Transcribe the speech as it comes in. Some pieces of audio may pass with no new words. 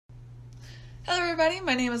Hello everybody,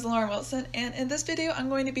 my name is Lauren Wilson, and in this video I'm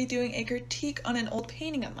going to be doing a critique on an old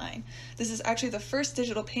painting of mine. This is actually the first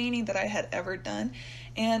digital painting that I had ever done,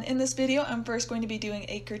 and in this video I'm first going to be doing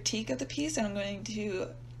a critique of the piece, and I'm going to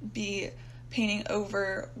be painting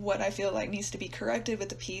over what I feel like needs to be corrected with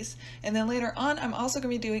the piece, and then later on I'm also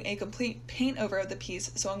going to be doing a complete paint over of the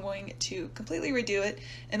piece, so I'm going to completely redo it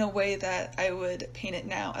in a way that I would paint it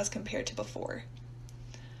now as compared to before.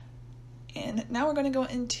 And now we're going to go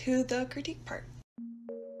into the critique part.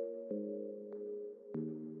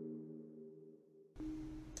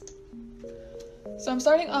 So I'm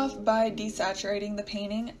starting off by desaturating the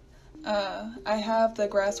painting. I have the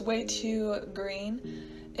grass way too green.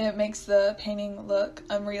 It makes the painting look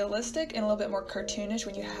unrealistic and a little bit more cartoonish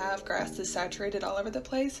when you have grass that's saturated all over the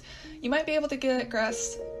place. You might be able to get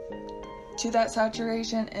grass to that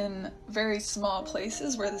saturation in very small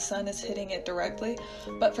places where the sun is hitting it directly,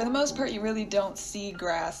 but for the most part you really don't see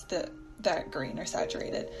grass that green or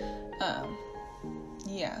saturated.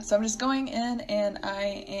 Yeah, so I'm just going in and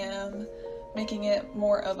I am making it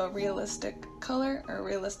more of a realistic color or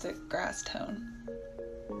realistic grass tone.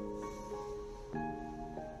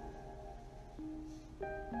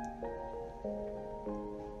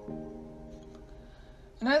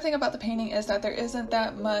 Another thing about the painting is that there isn't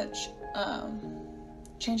that much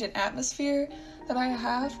change in atmosphere that I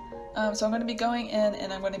have, so I'm going to be going in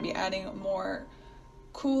and I'm going to be adding more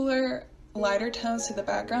cooler, lighter tones to the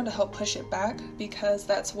background to help push it back, because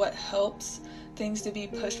that's what helps things to be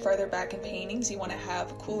pushed farther back in paintings. You want to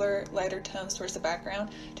have cooler, lighter tones towards the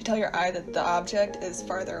background to tell your eye that the object is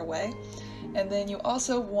farther away. And then you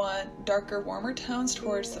also want darker, warmer tones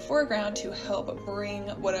towards the foreground to help bring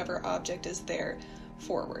whatever object is there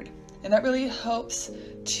forward. And that really helps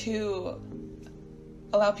to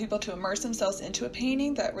allow people to immerse themselves into a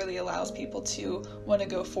painting. That really allows people to want to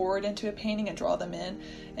go forward into a painting and draw them in,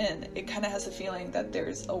 and it kind of has a feeling that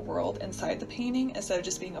there's a world inside the painting instead of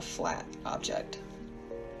just being a flat object.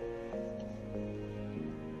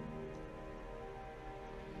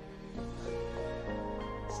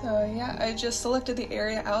 So yeah, I just selected the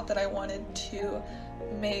area out that I wanted to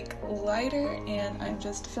make lighter, and I'm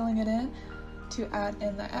just filling it in to add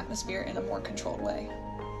in the atmosphere in a more controlled way.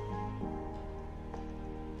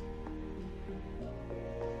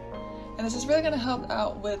 And this is really going to help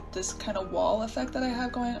out with this kind of wall effect that I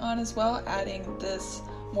have going on as well, adding this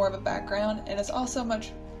more of a background, and it's also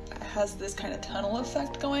has this kind of tunnel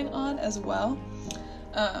effect going on as well,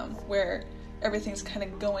 where everything's kind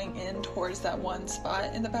of going in towards that one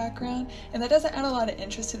spot in the background, and that doesn't add a lot of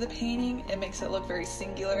interest to the painting. It makes it look very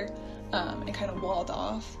singular and kind of walled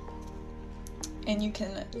off. And you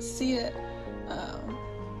can see it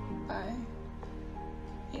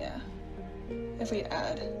if we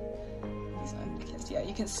add these on, yeah,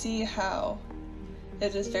 you can see how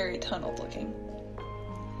it is very tunneled looking,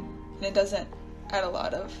 and it doesn't add a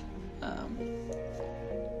lot of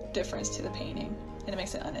difference to the painting, and it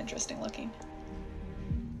makes it uninteresting looking.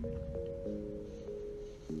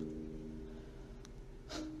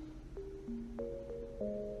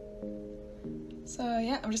 So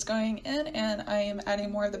yeah, I'm just going in and I am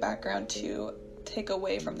adding more of the background to take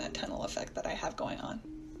away from that tunnel effect that I have going on.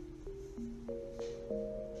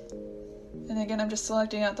 And again, I'm just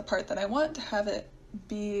selecting out the part that I want to have it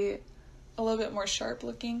be a little bit more sharp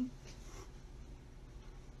looking.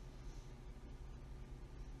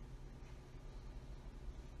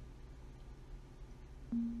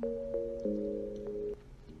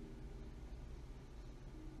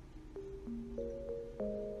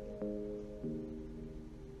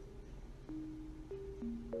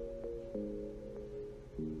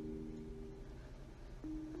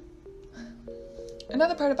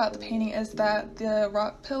 Another part about the painting is that the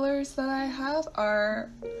rock pillars that I have are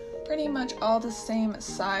pretty much all the same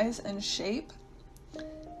size and shape,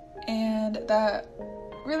 and that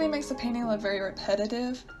really makes the painting look very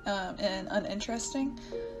repetitive and uninteresting.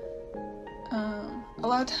 A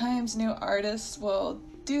lot of times new artists will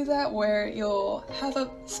do that, where you'll have a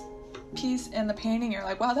piece in the painting, you're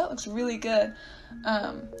like, wow, that looks really good.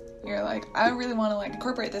 You're like, I really want to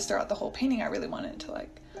incorporate this throughout the whole painting. I really want it to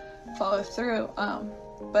follow through,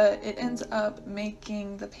 but it ends up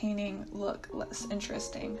making the painting look less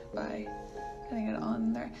interesting by getting it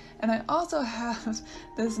on there. And I also have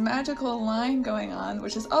this magical line going on,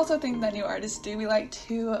 which is also a thing that new artists do. We like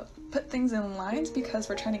to put things in lines because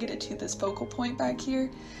we're trying to get it to this focal point back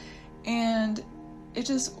here, and it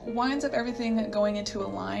just winds up everything going into a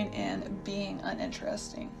line and being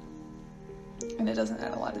uninteresting, and it doesn't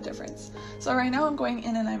add a lot of difference. So right now I'm going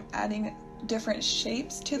in and I'm adding different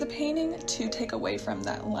shapes to the painting to take away from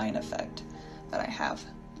that line effect that I have.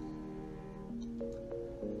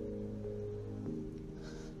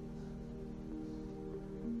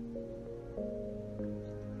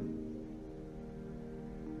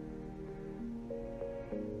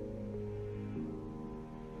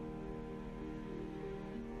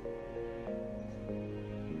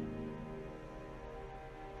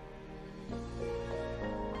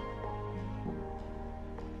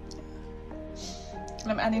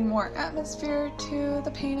 And I'm adding more atmosphere to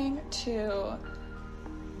the painting to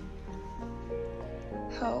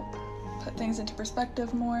help put things into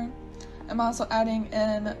perspective more. I'm also adding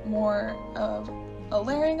in more of a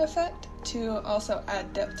layering effect to also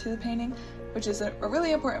add depth to the painting, which is a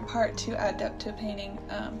really important part to add depth to a painting.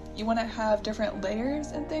 You want to have different layers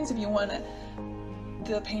and things if you want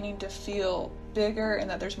the painting to feel bigger and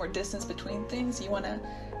that there's more distance between things. You want to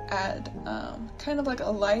add kind of like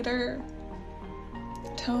a lighter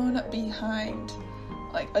tone behind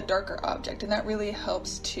like a darker object, and that really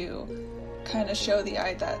helps to kind of show the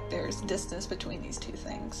eye that there's distance between these two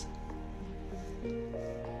things. And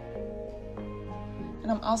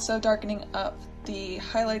I'm also darkening up the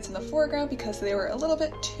highlights in the foreground because they were a little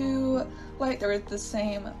bit too light. They were the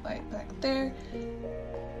same light back there.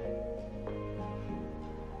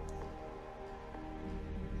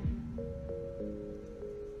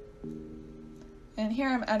 And here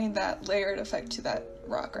I'm adding that layered effect to that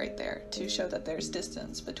rock right there to show that there's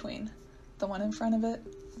distance between the one in front of it.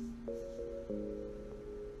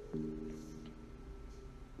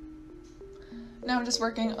 Now I'm just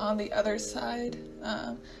working on the other side,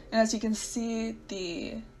 and as you can see,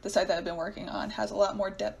 the side that I've been working on has a lot more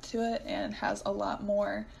depth to it and has a lot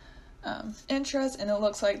more interest, and it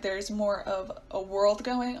looks like there's more of a world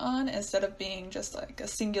going on instead of being just like a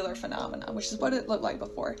singular phenomenon, which is what it looked like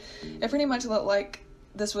before. It pretty much looked like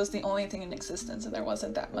this was the only thing in existence and there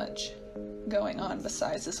wasn't that much going on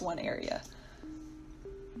besides this one area.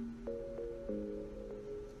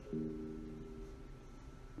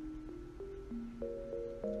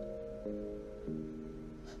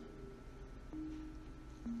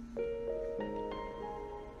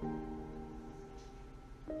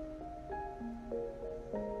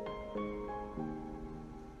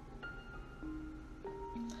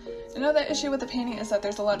 Another issue with the painting is that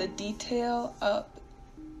there's a lot of detail up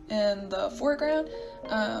in the foreground,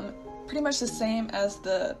 pretty much the same as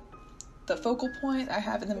the focal point I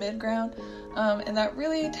have in the midground, and that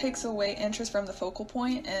really takes away interest from the focal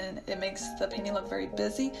point, and it makes the painting look very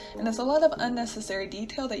busy, and there's a lot of unnecessary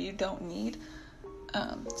detail that you don't need.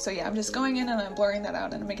 So yeah, I'm just going in and I'm blurring that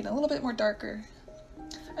out and making it a little bit more darker.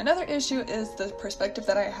 Another issue is the perspective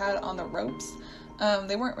that I had on the ropes.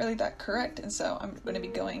 They weren't really that correct, and so I'm going to be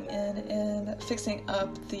going in and fixing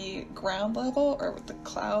up the ground level, or the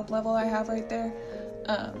cloud level I have right there,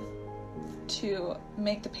 to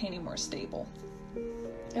make the painting more stable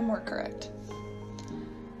and more correct.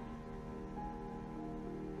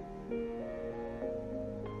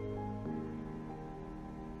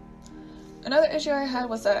 Another issue I had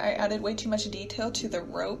was that I added way too much detail to the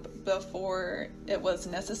rope before it was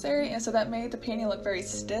necessary, and so that made the painting look very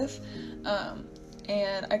stiff.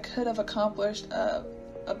 And I could have accomplished a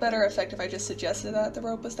better effect if I just suggested that the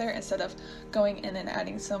rope was there instead of going in and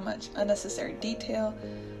adding so much unnecessary detail.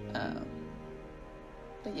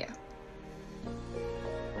 But yeah.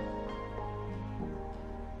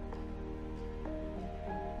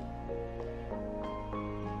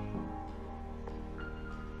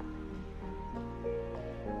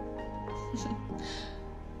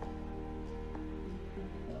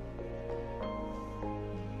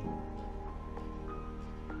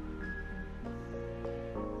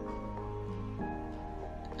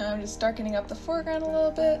 I'm just darkening up the foreground a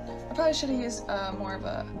little bit. I probably should have used more of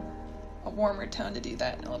a warmer tone to do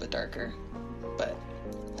that and a little bit darker, but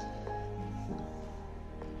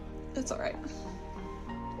it's alright.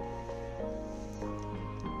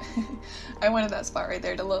 I wanted that spot right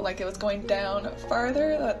there to look like it was going down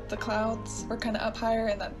farther, that the clouds were kind of up higher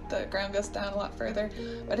and that the ground goes down a lot further,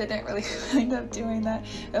 but it didn't really end up doing that.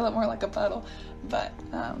 It looked more like a puddle. But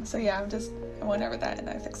so yeah, I went over that and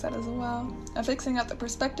I fixed that as well. I'm fixing up the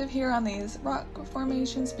perspective here on these rock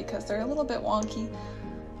formations because they're a little bit wonky.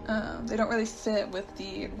 They don't really fit with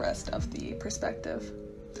the rest of the perspective.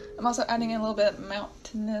 I'm also adding in a little bit of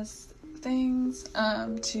mountainous things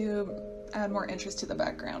to add more interest to the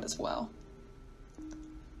background as well.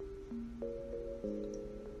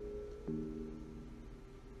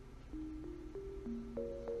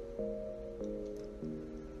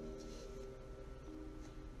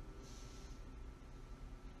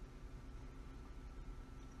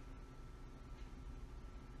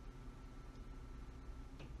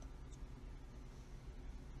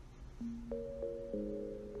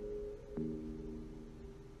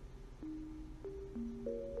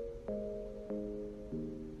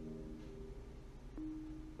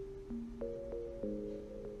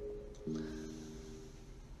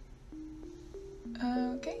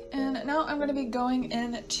 Okay, and now I'm going to be going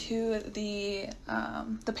into the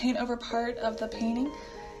paint over part of the painting,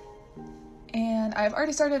 And I've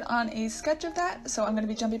already started on a sketch of that, so I'm going to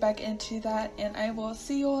be jumping back into that, and I will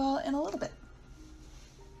see you all in a little bit.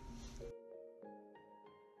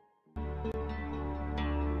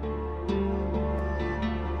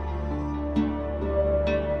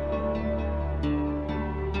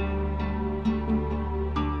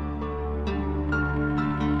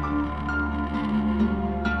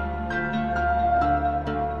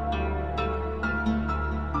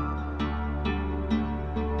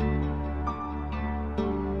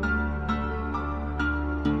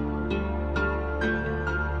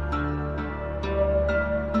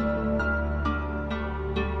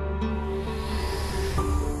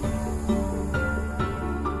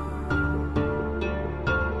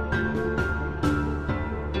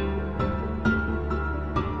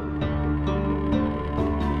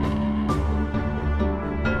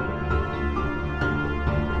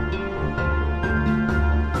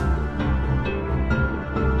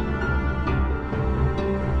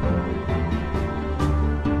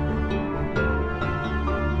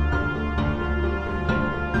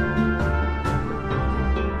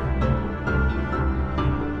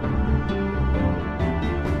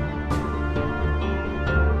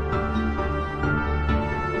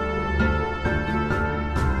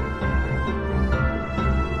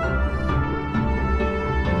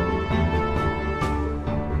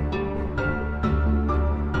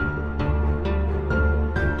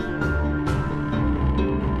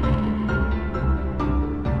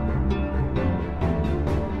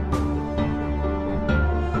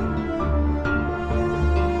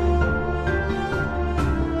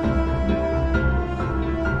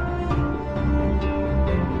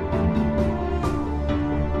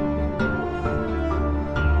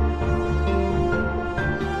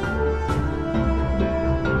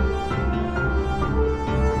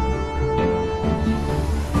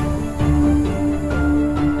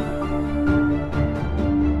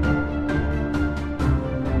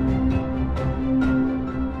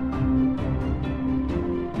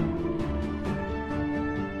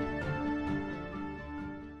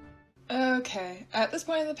 Okay, at this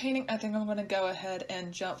point in the painting, I think I'm going to go ahead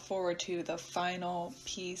and jump forward to the final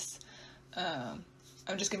piece. I'm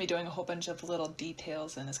just going to be doing a whole bunch of little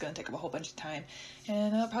details, and it's going to take up a whole bunch of time,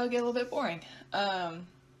 and it'll probably get a little bit boring.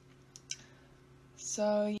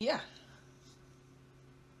 So yeah.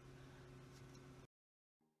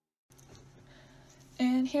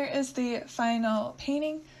 And here is the final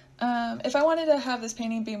painting. If I wanted to have this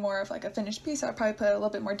painting be more of like a finished piece, I'd probably put a little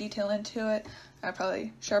bit more detail into it. I'd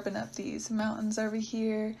probably sharpen up these mountains over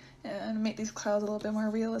here and make these clouds a little bit more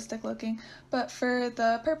realistic looking. But for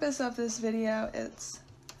the purpose of this video,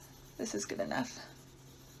 this is good enough.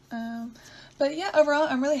 But yeah, overall,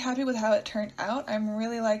 I'm really happy with how it turned out. I'm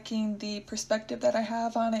really liking the perspective that I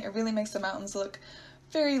have on it. It really makes the mountains look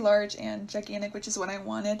very large and gigantic, which is what I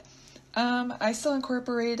wanted. I still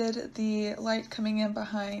incorporated the light coming in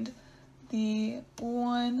behind the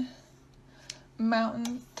one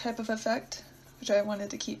mountain type of effect, which I wanted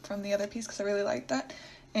to keep from the other piece because I really liked that.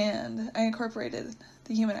 And I incorporated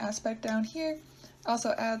the human aspect down here.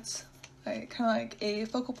 Also adds kind of like a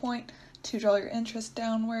focal point to draw your interest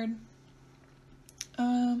downward.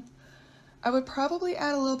 I would probably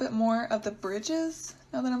add a little bit more of the bridges.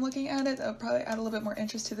 Now that I'm looking at it, I would probably add a little bit more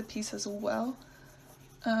interest to the piece as well.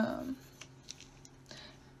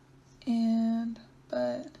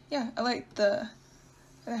 But yeah, I like it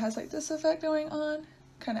has like this effect going on,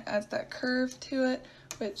 kind of adds that curve to it,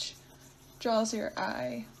 which draws your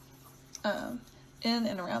eye in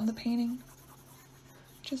and around the painting,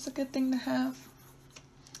 which is a good thing to have.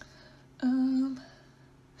 I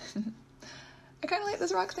kind of like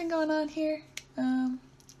this rock thing going on here. I'm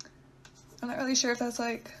not really sure if that's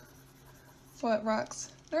like what rocks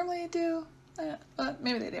normally do. Well,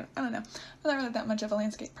 maybe they do. I don't know. I'm not really that much of a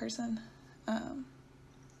landscape person.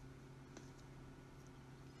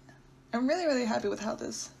 I'm really, really happy with how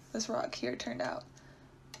this rock here turned out.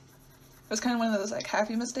 It was kind of one of those like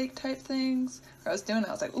happy mistake type things where I was doing it.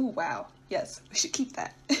 I was like, ooh, wow, yes, we should keep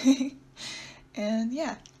that. And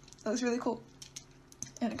yeah, that was really cool.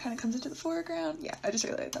 And it kind of comes into the foreground. Yeah, I just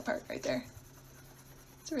really like that part right there.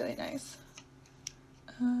 It's really nice.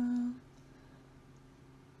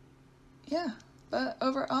 Yeah, but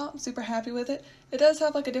overall, I'm super happy with it. It does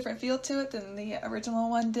have like a different feel to it than the original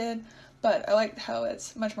one did, but I like how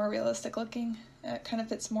it's much more realistic looking. It kind of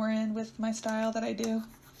fits more in with my style that I do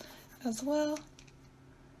as well.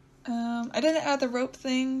 I didn't add the rope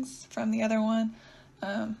things from the other one.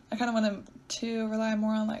 I kind of wanted to rely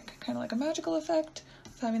more on like kind of like a magical effect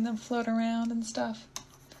with having them float around and stuff.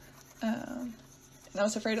 And I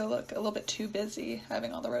was afraid to look a little bit too busy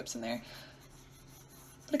having all the ropes in there.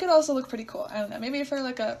 But it could also look pretty cool. I don't know, maybe for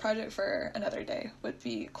like a project for another day would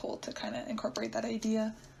be cool to kind of incorporate that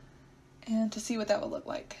idea and to see what that would look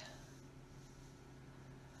like.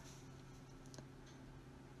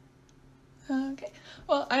 Okay,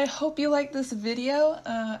 well, I hope you liked this video.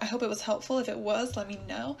 I hope it was helpful. If it was, let me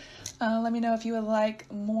know. Let me know if you would like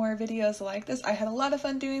more videos like this. I had a lot of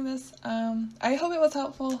fun doing this. I hope it was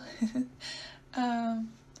helpful.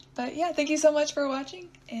 But yeah, thank you so much for watching,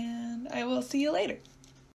 and I will see you later.